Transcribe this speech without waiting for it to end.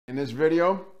In this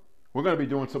video, we're going to be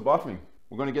doing some buffing.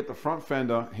 We're going to get the front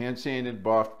fender hand sanded,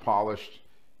 buffed, polished,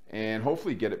 and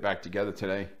hopefully get it back together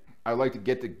today. I'd like to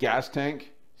get the gas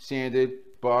tank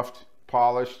sanded, buffed,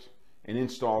 polished, and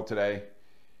installed today.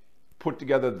 Put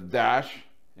together the dash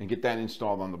and get that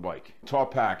installed on the bike.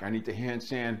 Top pack, I need to hand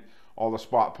sand all the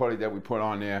spot putty that we put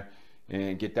on there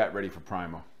and get that ready for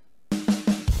primer.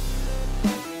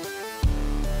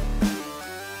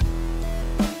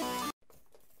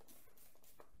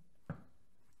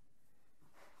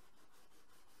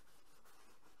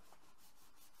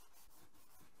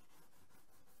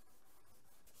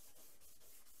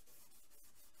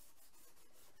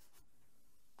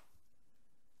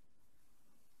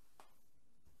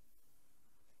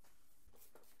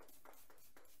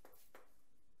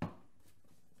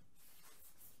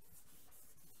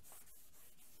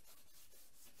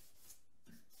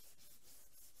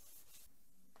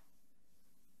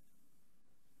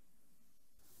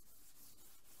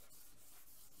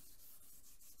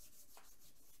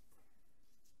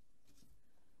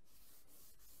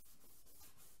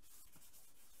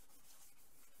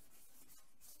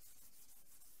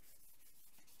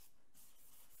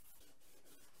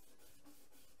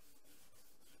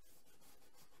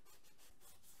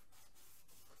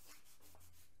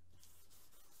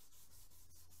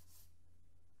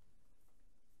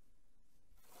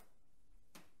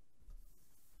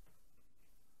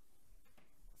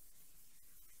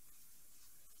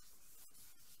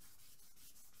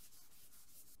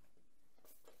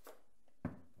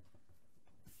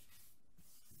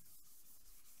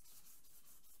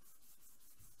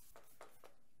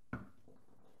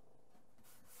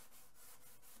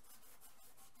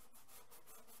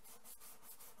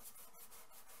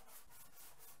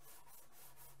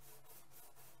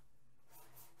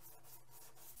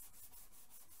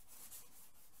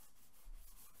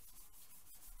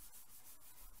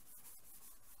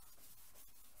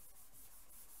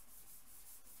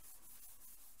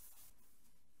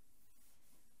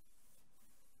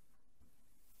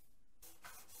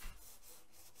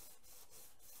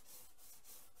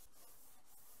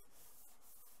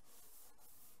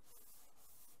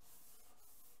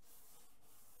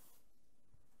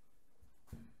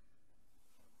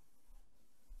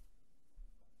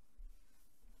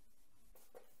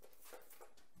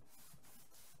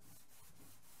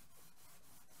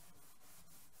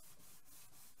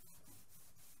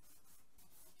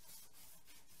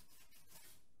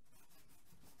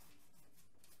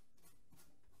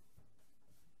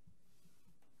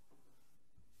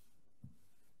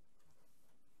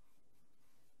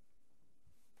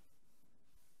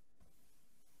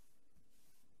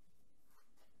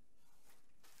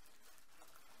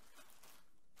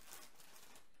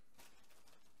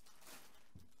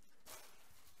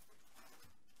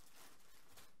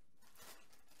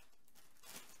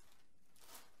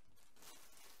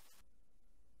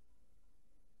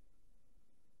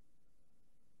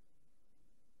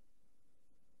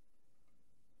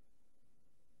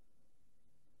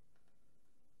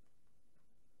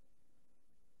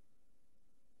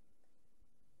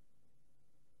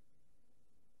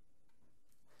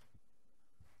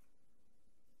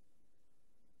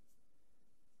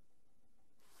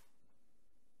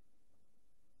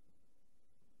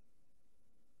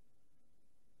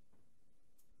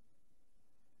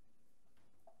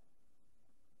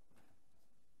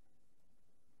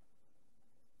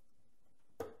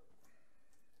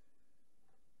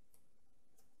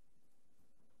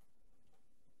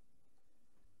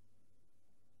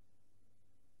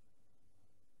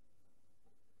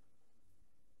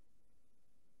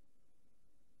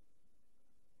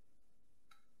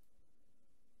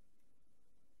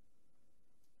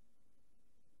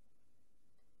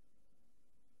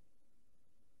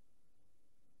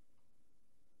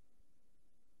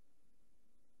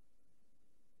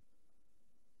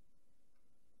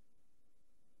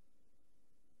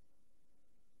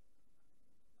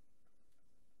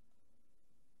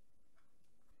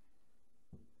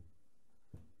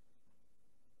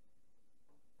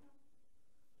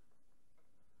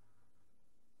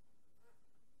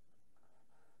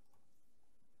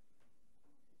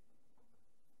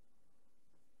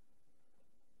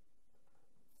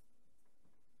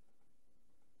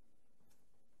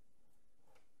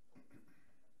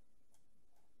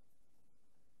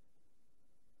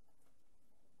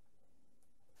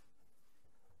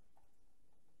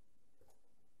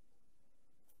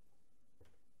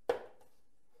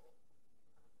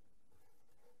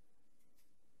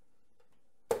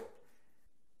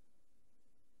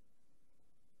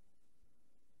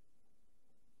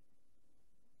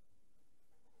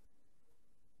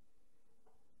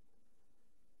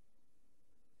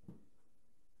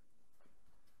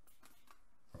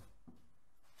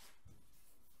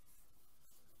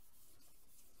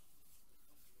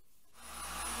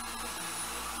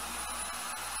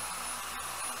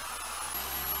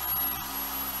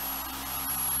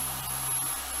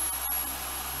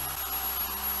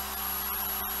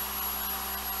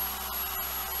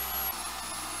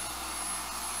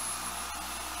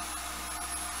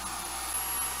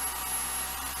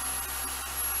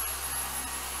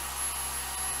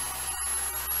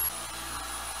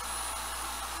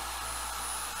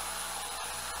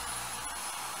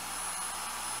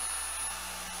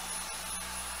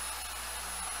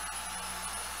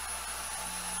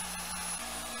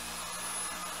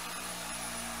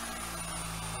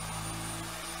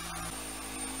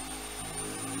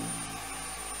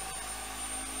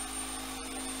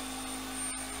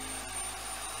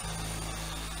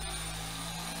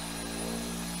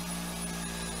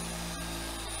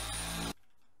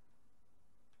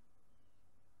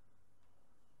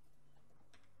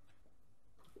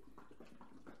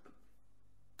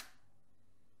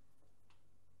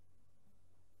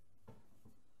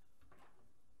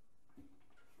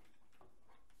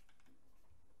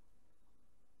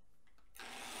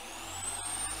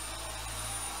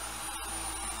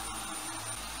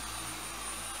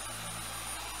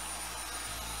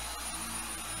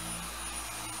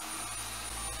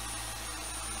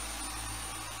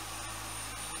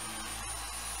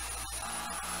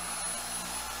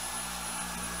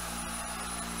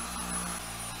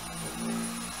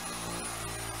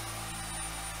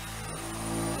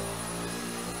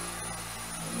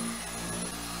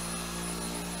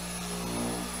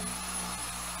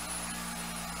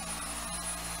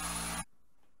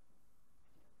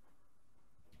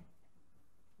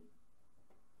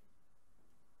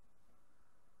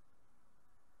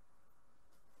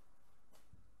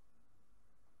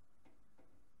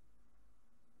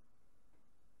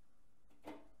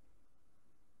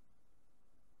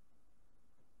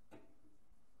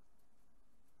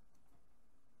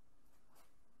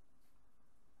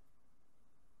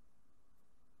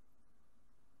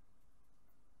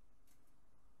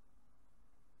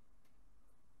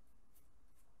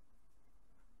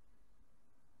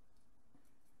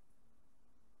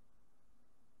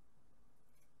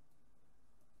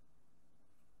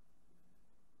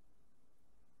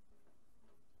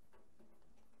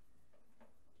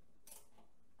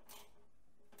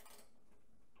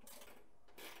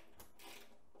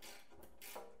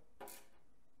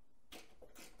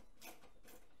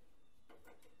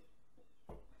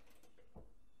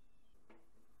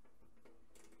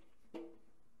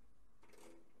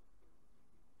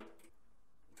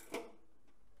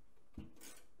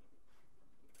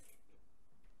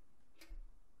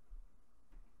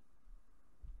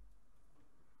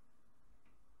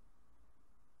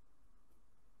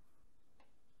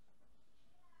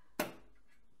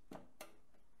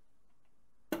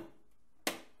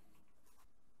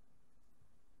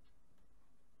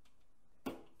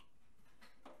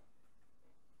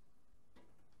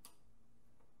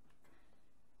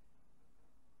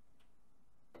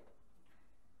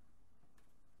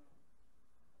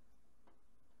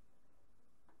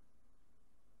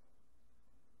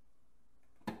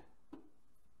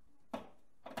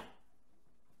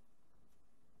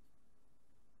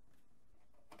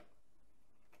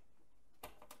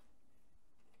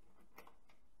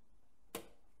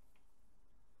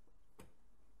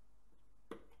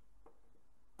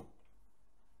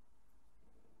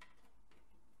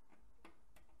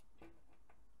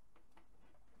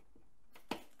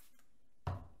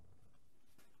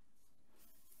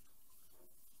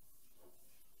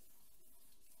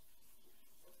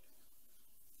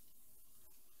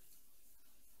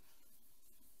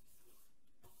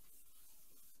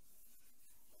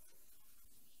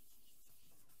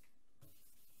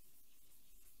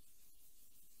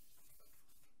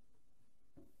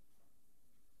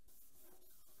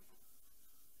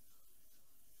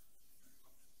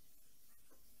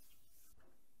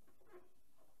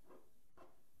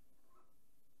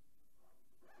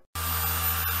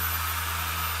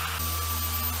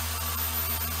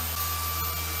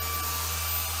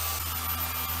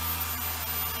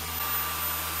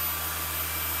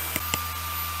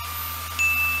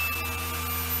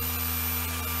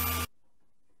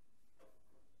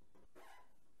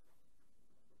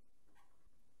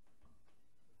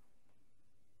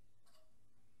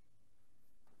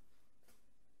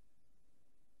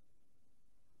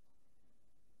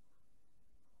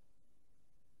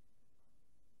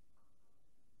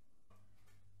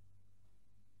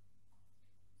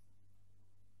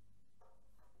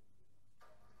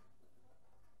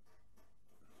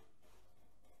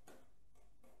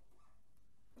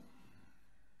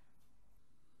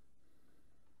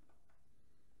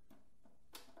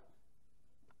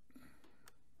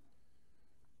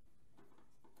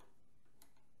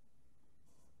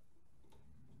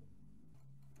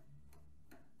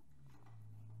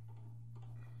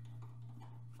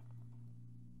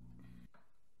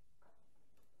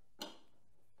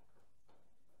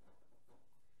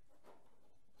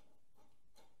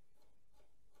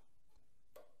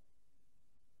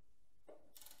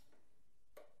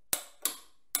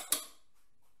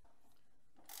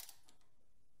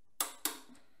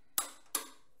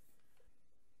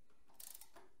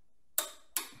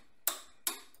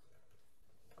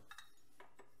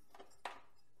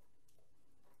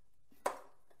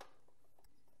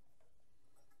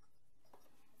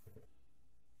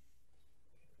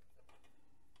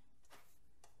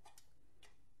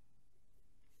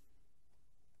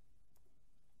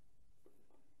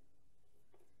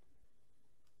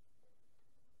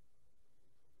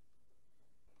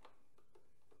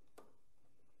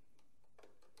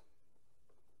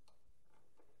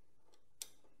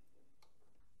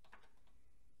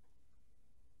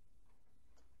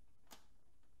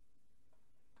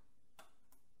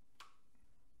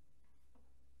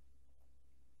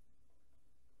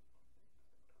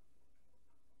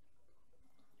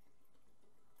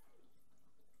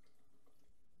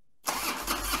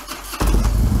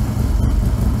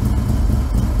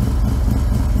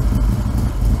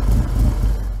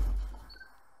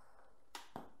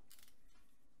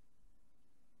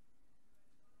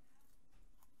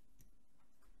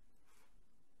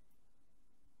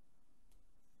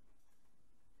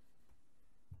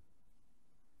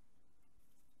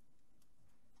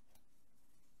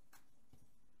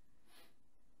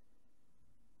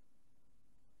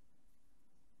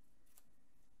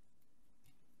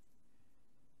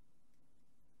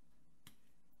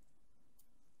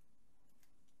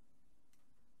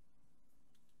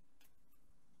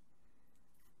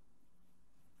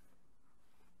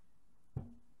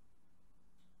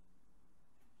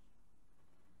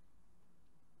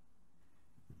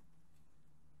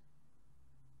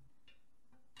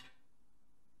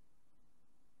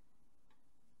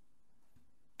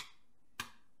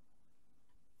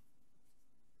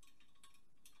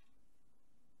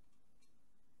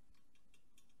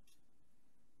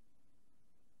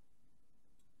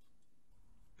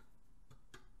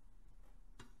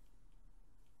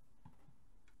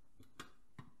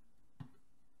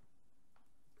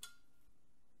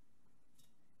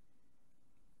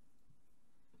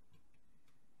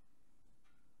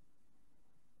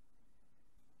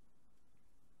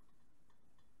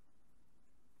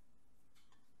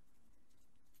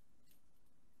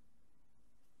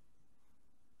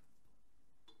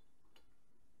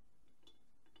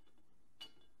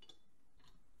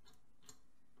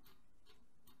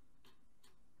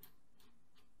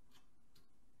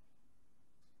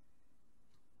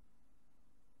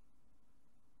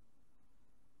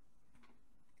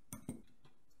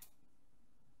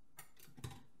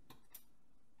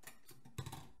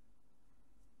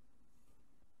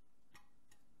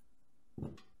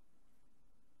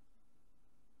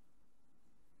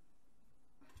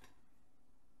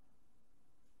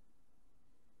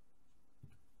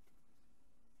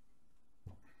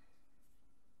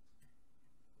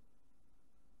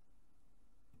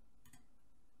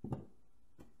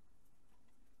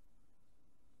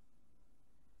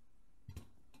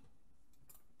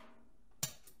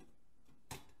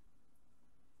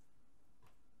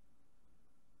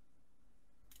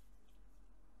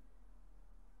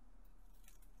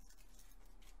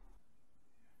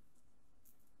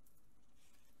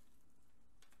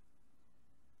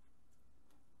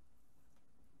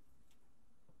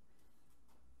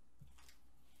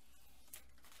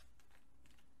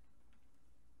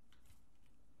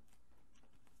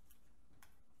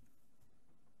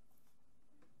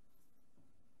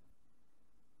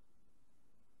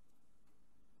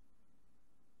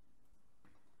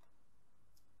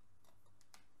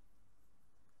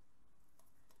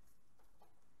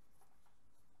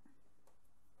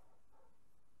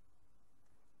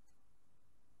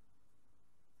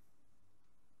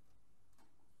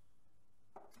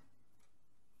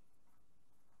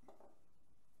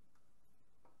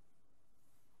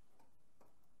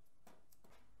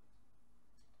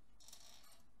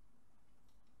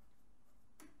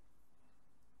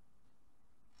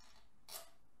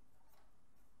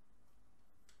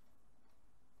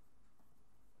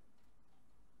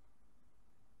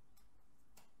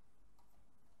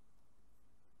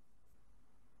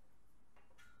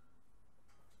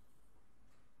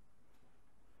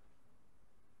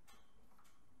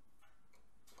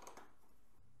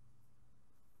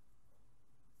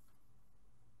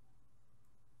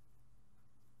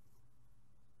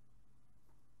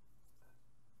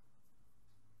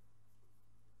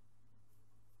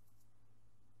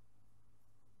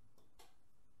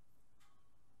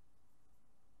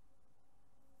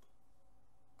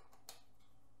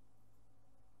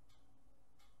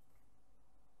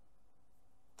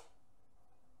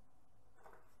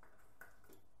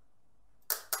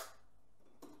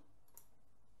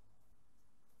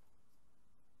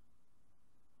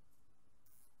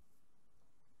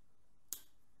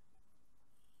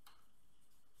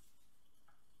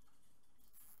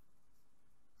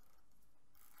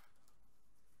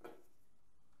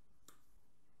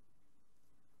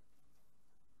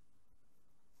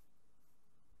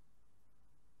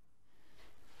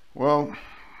 Well,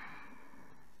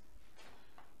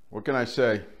 what can I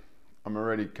say? I'm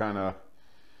already kind of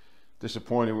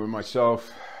disappointed with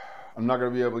myself. I'm not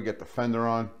going to be able to get the fender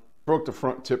on. Broke the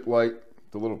front tip light,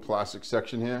 the little plastic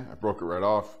section here. I broke it right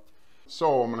off.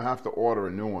 So I'm going to have to order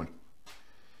a new one.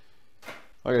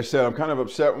 Like I said, I'm kind of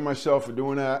upset with myself for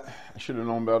doing that. I should have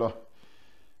known better.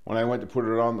 When I went to put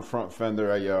it on the front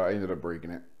fender, I ended up breaking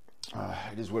it.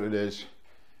 It is what it is.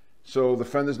 So the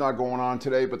fender's not going on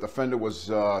today, but the fender was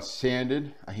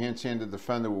sanded. I hand sanded the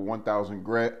fender with 1000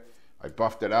 grit. I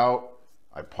buffed it out.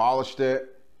 I polished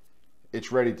it.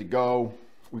 It's ready to go.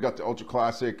 We got the Ultra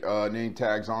Classic name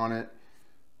tags on it.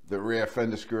 The rear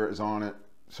fender skirt is on it.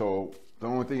 So the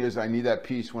only thing is I need that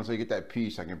piece. Once I get that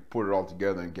piece, I can put it all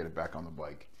together and get it back on the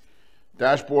bike.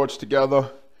 Dashboard's together.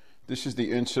 This is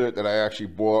the insert that I actually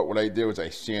bought. What I did was I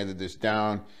sanded this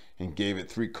down and gave it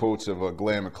 3 coats of a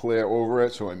Glamour Clear over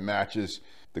it so it matches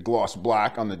the gloss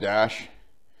black on the dash.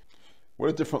 What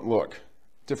a different look.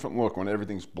 Different look when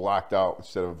everything's blacked out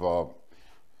instead of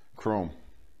chrome.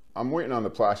 I'm waiting on the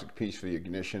plastic piece for the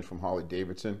ignition from Harley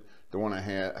Davidson. The one I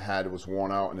had was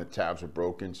worn out and the tabs were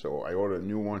broken, so I ordered a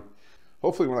new one.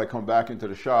 Hopefully when I come back into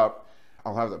the shop,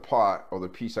 I'll have the part or the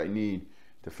piece I need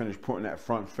to finish putting that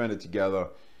front fender together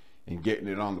and getting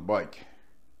it on the bike.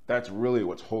 That's really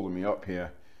what's holding me up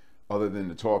here, other than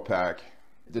the Tour Pack.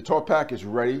 The Tour Pack is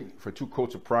ready for 2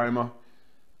 coats of primer.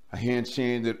 I hand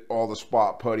sanded all the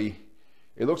spot putty.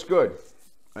 It looks good,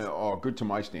 or good to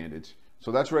my standards.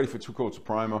 So that's ready for 2 coats of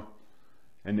primer,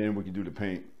 and then we can do the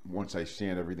paint once I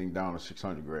sand everything down to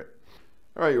 600 grit.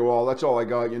 All right, you all, that's all I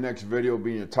got. Your next video will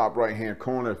be in your top right-hand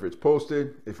corner if it's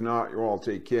posted. If not, you all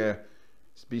take care.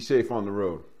 Be safe on the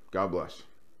road. God bless.